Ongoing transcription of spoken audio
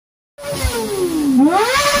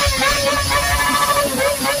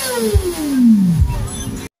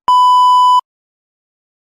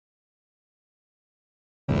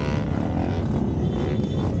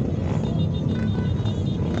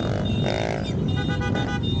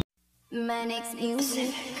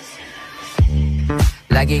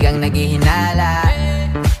Lagi kang naghihinala,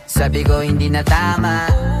 sabi ko hindi na tama.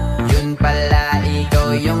 Yun pala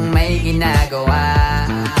ikaw yung may ginagawa.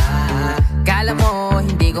 Kala mo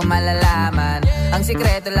hindi ko malalaman, ang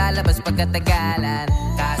sikreto lalabas pagkatagalan.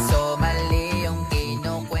 Kaso mali yung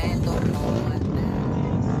kinukwento mo.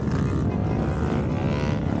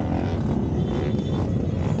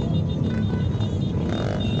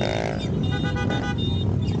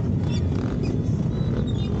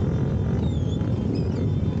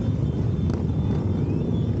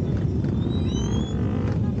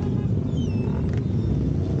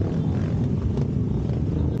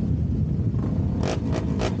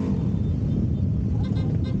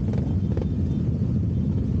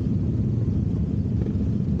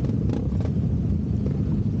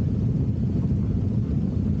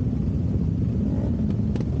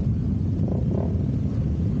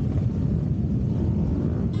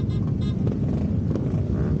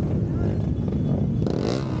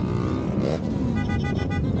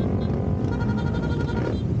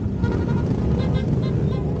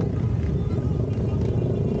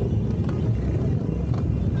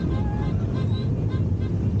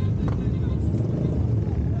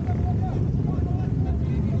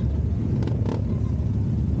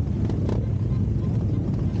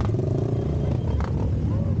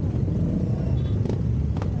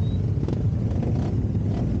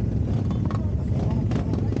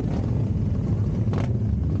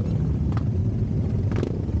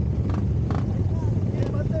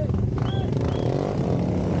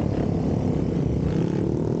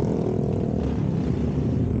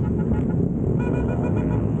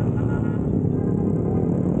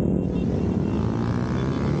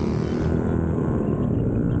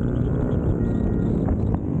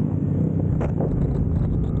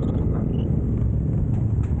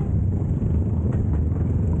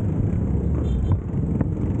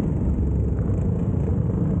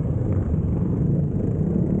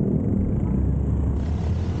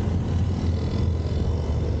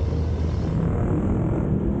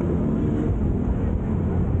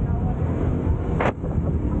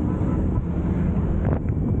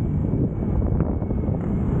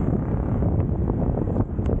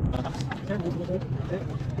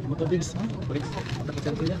 MOTODEGS,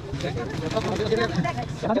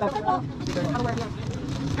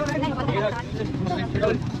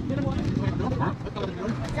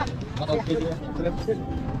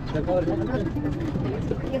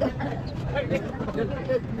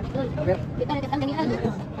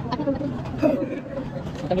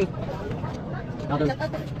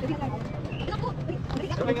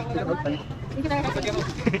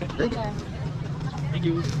 Thank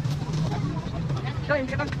you.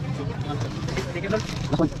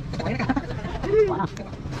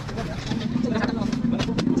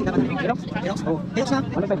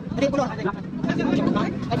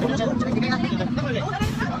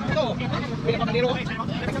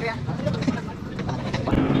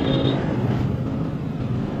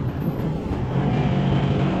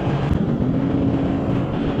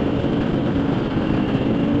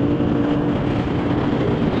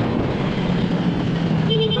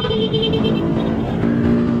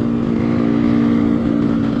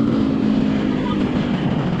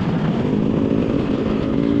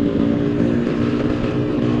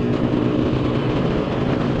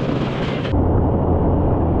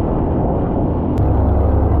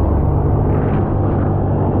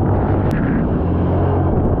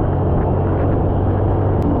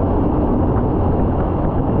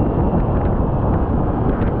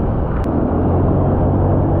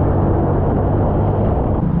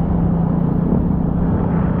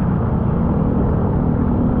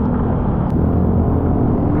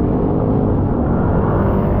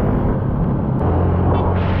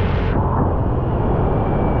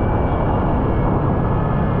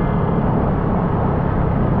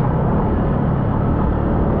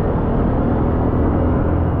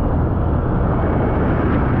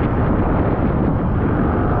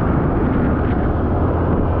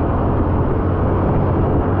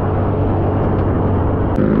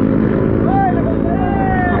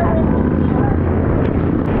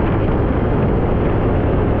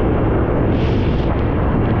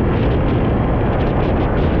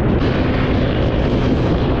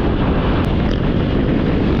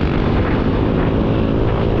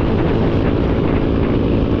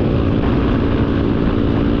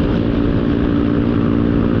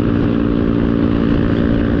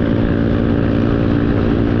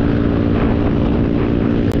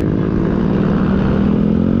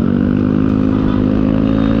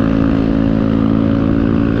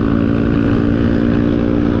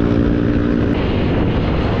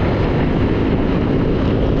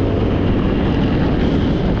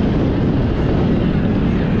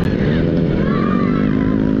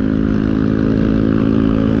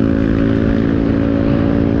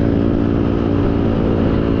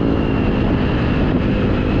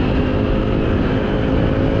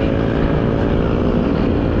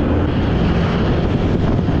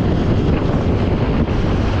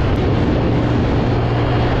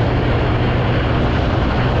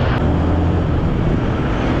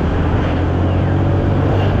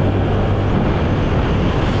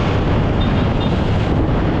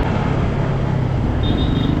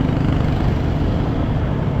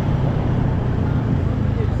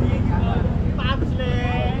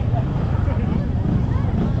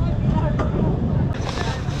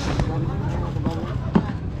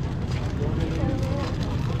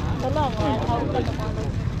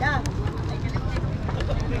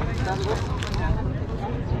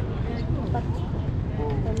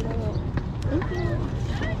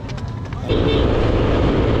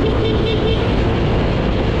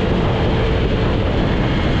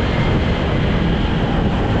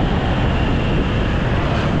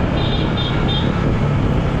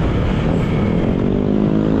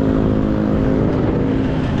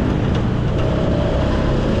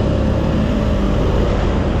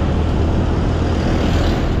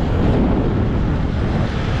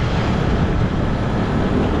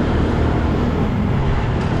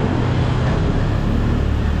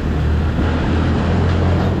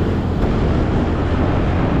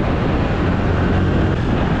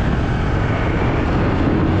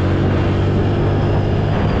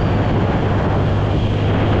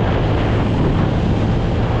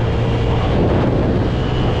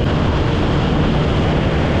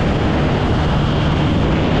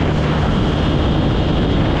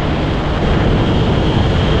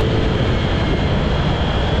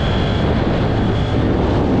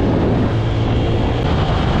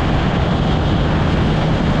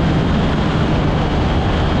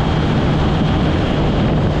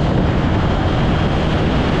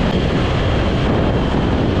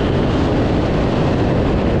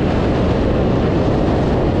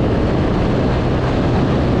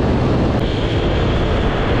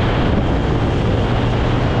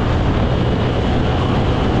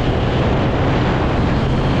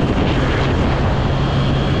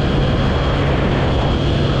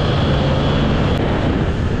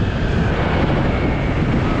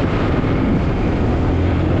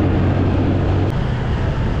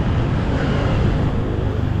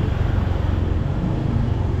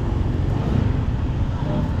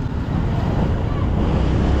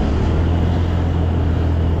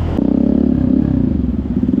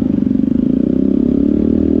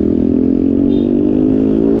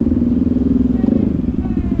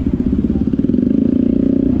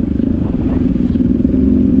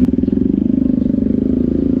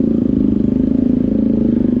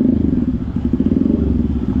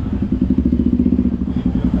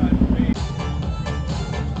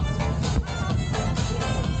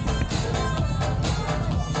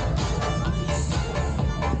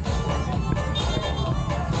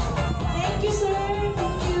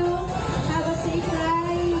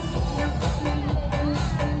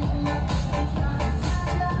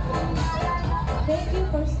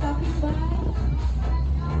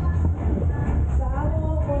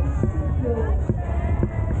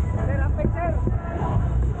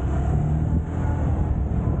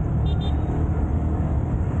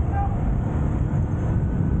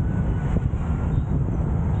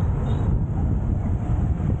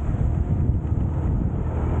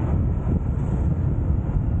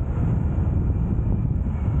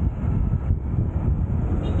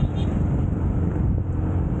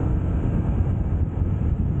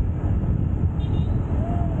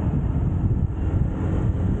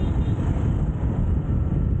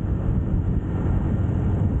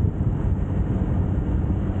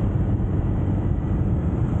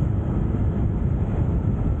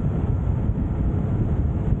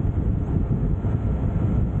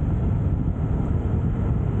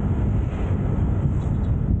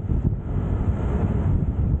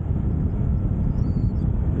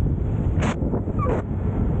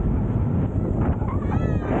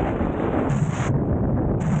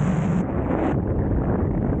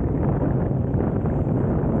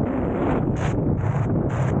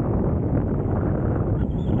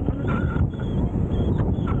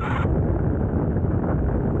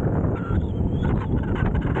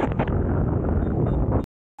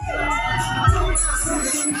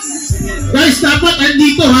 Guys, dapat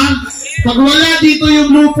andito ha. Pag wala dito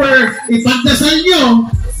yung looper, ipagdasal nyo,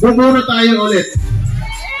 buburo tayo ulit.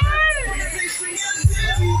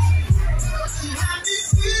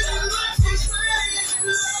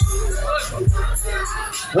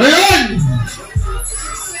 Ayun!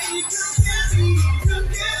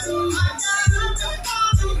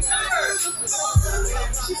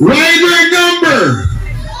 Rider number!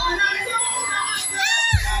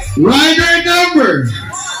 Rider number!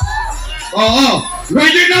 Oo!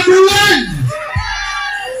 Rider number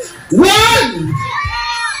 1! 1!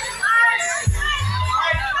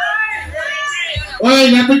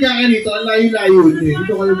 Oy, napit ka kayo dito. Ang layo-layo.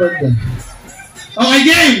 Dito kayo banda. Okay,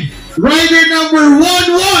 game! Rider number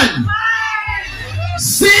 11!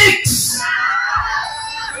 6!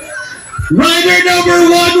 Rider number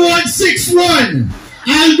 1161!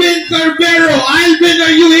 Alvin Carbero! Alvin,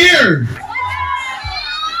 are you here?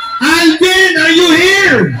 Alvin, are you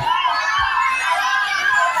here?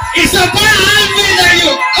 Isa pa, Alvin, are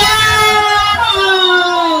you? Oh!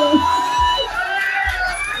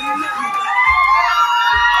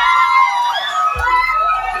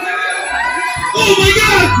 Oh my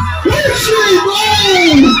God! Oh shit!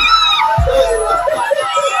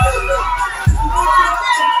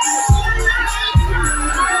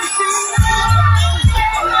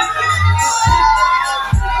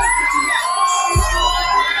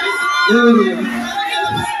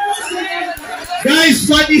 Guys,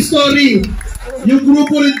 funny story. Yung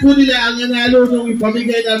grupo rin po nila ang nanalo nung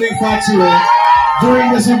ipamigay namin Fatsio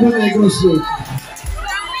during the Cebu Negros Loop.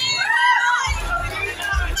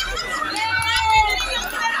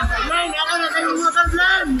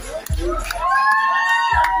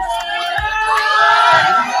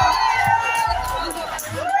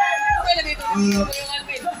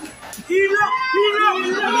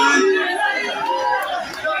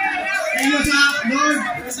 Iyo sa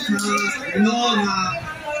Lord,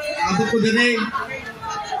 abot ko din eh.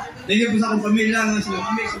 Thank you po sa akong pamilya nga sila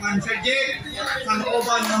kami, sa mga Brgy, sa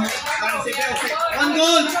kauban ng sige. One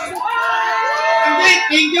goal!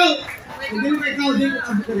 Thank you! Hindi mo ikaw, din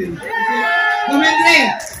abot ko rin. Komende!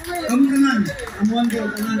 Kami kanan, ang one goal,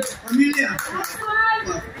 kanan, pamilya.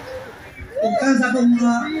 Pagkan sa akong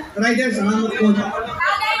mga riders, ang mga ko.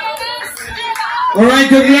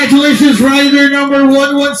 Alright, congratulations, rider number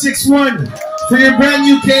 1161 for your brand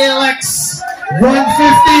new KLX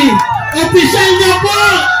 150. Official na po!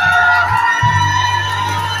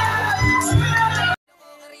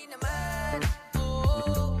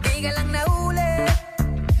 Di ka lang nahuli,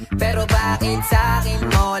 pero bakit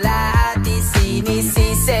sa'kin mo lahat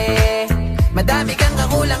isinisisi? Madami kang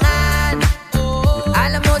kakulangan,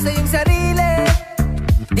 alam mo sa iyong sarili.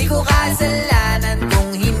 Di ko kasalanan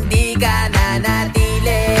kung hindi ka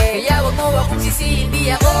nanatili. Kaya wag mo akong sisihin,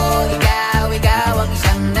 di ako ikaw ang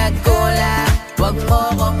siyang nagkulang. Wag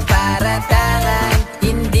mo kong paratangan,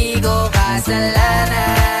 hindi ko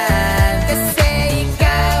kasalanan. Kasi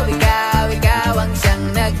ikaw ang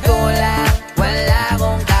siyang nagkulang. Wala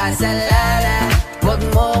akong kasalanan, wag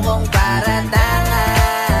mo kong paratangan.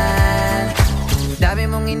 Dami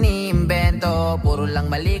mong iniimbento, puro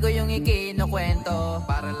lang maligo yung ikinukwento,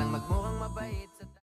 para lang magmukhang